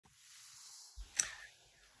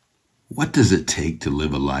What does it take to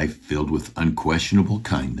live a life filled with unquestionable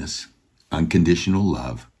kindness, unconditional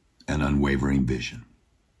love, and unwavering vision?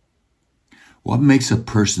 What makes a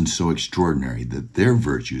person so extraordinary that their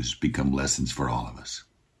virtues become lessons for all of us?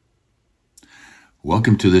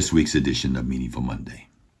 Welcome to this week's edition of Meaningful Monday.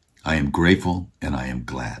 I am grateful and I am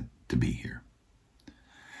glad to be here.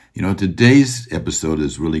 You know, today's episode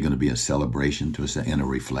is really going to be a celebration to us and a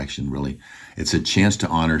reflection, really. It's a chance to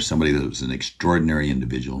honor somebody that was an extraordinary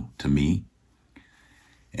individual to me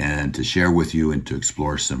and to share with you and to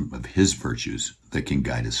explore some of his virtues that can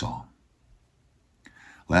guide us all.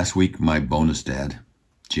 Last week, my bonus dad,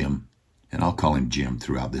 Jim, and I'll call him Jim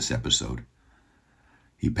throughout this episode,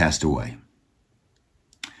 he passed away.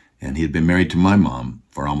 And he had been married to my mom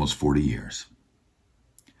for almost 40 years.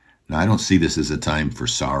 Now, I don't see this as a time for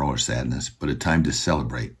sorrow or sadness, but a time to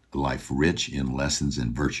celebrate a life rich in lessons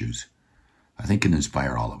and virtues I think can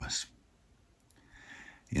inspire all of us.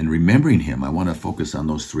 In remembering him, I want to focus on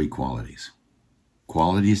those three qualities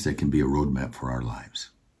that can be a roadmap for our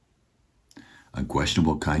lives.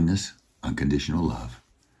 Unquestionable kindness, unconditional love,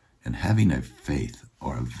 and having a faith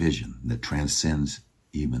or a vision that transcends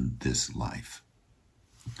even this life.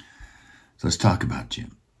 So let's talk about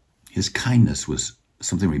Jim. His kindness was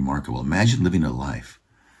something remarkable. Imagine living a life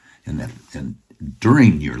and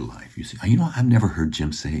during your life, you say, I've never heard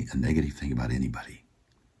Jim say a negative thing about anybody.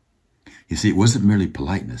 You see, it wasn't merely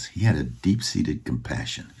politeness. He had a deep-seated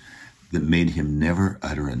compassion that made him never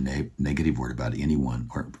utter a negative word about anyone,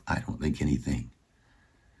 or I don't think anything.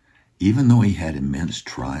 Even though he had immense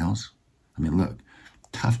trials,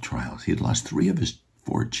 tough trials. He had lost 3 of his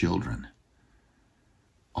 4 children,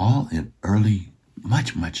 all in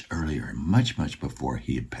much earlier, much before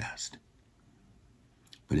he had passed.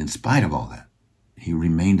 But in spite of all that, he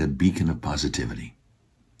remained a beacon of positivity.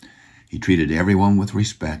 He treated everyone with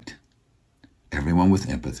respect, everyone with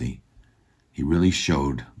empathy. He really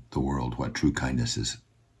showed the world what true kindness is,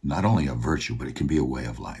 not only a virtue, but it can be a way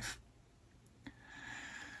of life.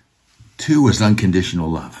 2 is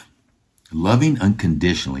unconditional love. Loving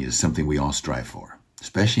unconditionally is something we all strive for,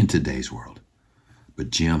 especially in today's world.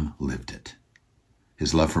 But Jim lived it.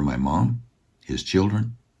 His love for my mom, his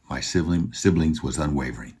children, my siblings was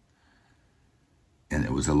unwavering. And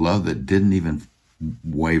it was a love that didn't even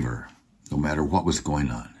waver, no matter what was going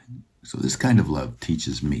on. So this kind of love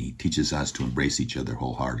teaches us to embrace each other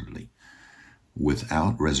wholeheartedly,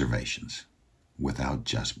 without reservations, without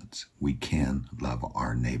judgments. We can love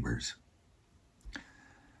our neighbors.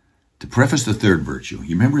 To preface the third virtue,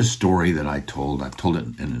 you remember a story that I've told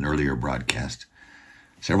it in an earlier broadcast.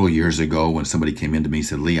 Several years ago, when somebody came in to me and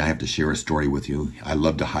said, Lee, I have to share a story with you. I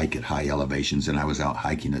love to hike at high elevations, and I was out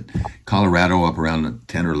hiking at Colorado up around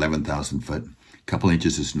 10 or 11,000 foot, a couple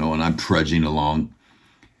inches of snow, and I'm trudging along.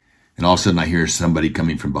 And all of a sudden, I hear somebody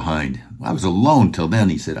coming from behind. Well, I was alone till then.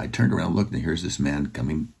 He said, I turned around and looked, and here's this man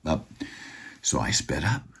coming up. So I sped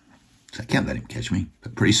up. So I can't let him catch me.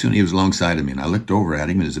 But pretty soon, he was alongside of me, and I looked over at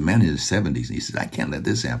him, and it was a man in his 70s. And he said, I can't let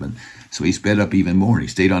this happen. So he sped up even more, and he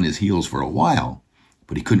stayed on his heels for a while.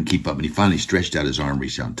 But he couldn't keep up, and he finally stretched out his arm,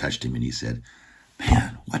 reached out and touched him, and he said,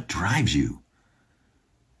 man, what drives you?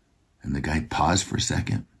 And the guy paused for a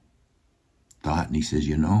second, thought, and he says,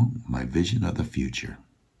 my vision of the future.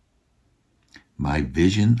 My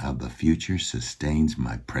vision of the future sustains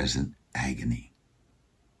my present agony.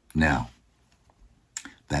 Now,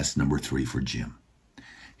 that's number 3 for Jim.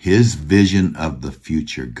 His vision of the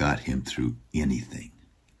future got him through anything.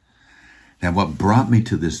 Now, what brought me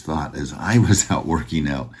to this thought is I was out working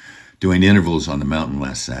out, doing intervals on the mountain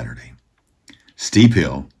last Saturday. Steep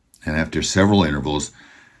hill, and after several intervals,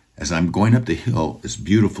 as I'm going up the hill, it's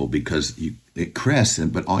beautiful because it crests,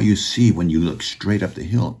 but all you see when you look straight up the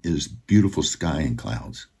hill is beautiful sky and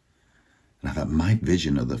clouds. And I thought, my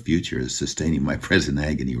vision of the future is sustaining my present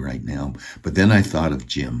agony right now. But then I thought of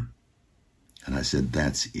Jim, and I said,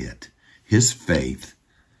 that's it. His faith,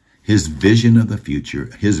 his vision of the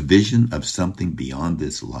future, his vision of something beyond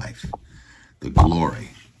this life, the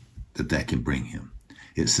glory that can bring him.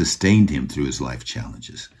 It sustained him through his life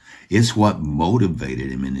challenges. It's what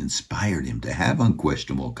motivated him and inspired him to have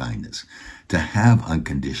unquestionable kindness, to have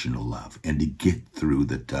unconditional love, and to get through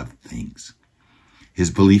the tough things.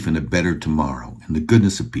 His belief in a better tomorrow and the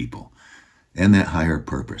goodness of people and that higher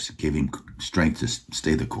purpose gave him strength to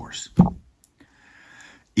stay the course.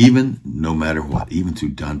 Even no matter what, even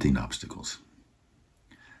through daunting obstacles.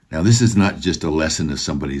 Now, this is not just a lesson of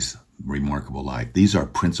somebody's remarkable life. These are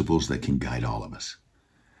principles that can guide all of us.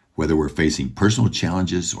 Whether we're facing personal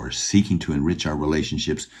challenges or seeking to enrich our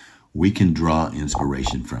relationships, we can draw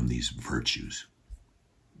inspiration from these virtues.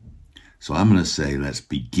 So I'm going to say, let's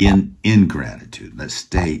begin in gratitude. Let's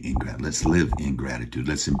stay in gratitude. Let's live in gratitude.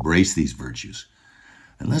 Let's embrace these virtues.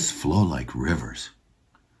 And let's flow like rivers,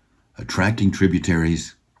 attracting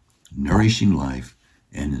tributaries, nourishing life,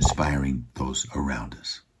 and inspiring those around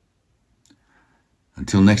us.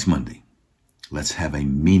 Until next Monday, let's have a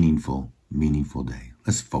meaningful day.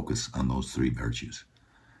 Let's focus on those three virtues.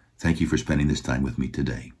 Thank you for spending this time with me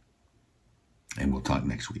today. And we'll talk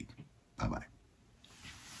next week. Bye-bye.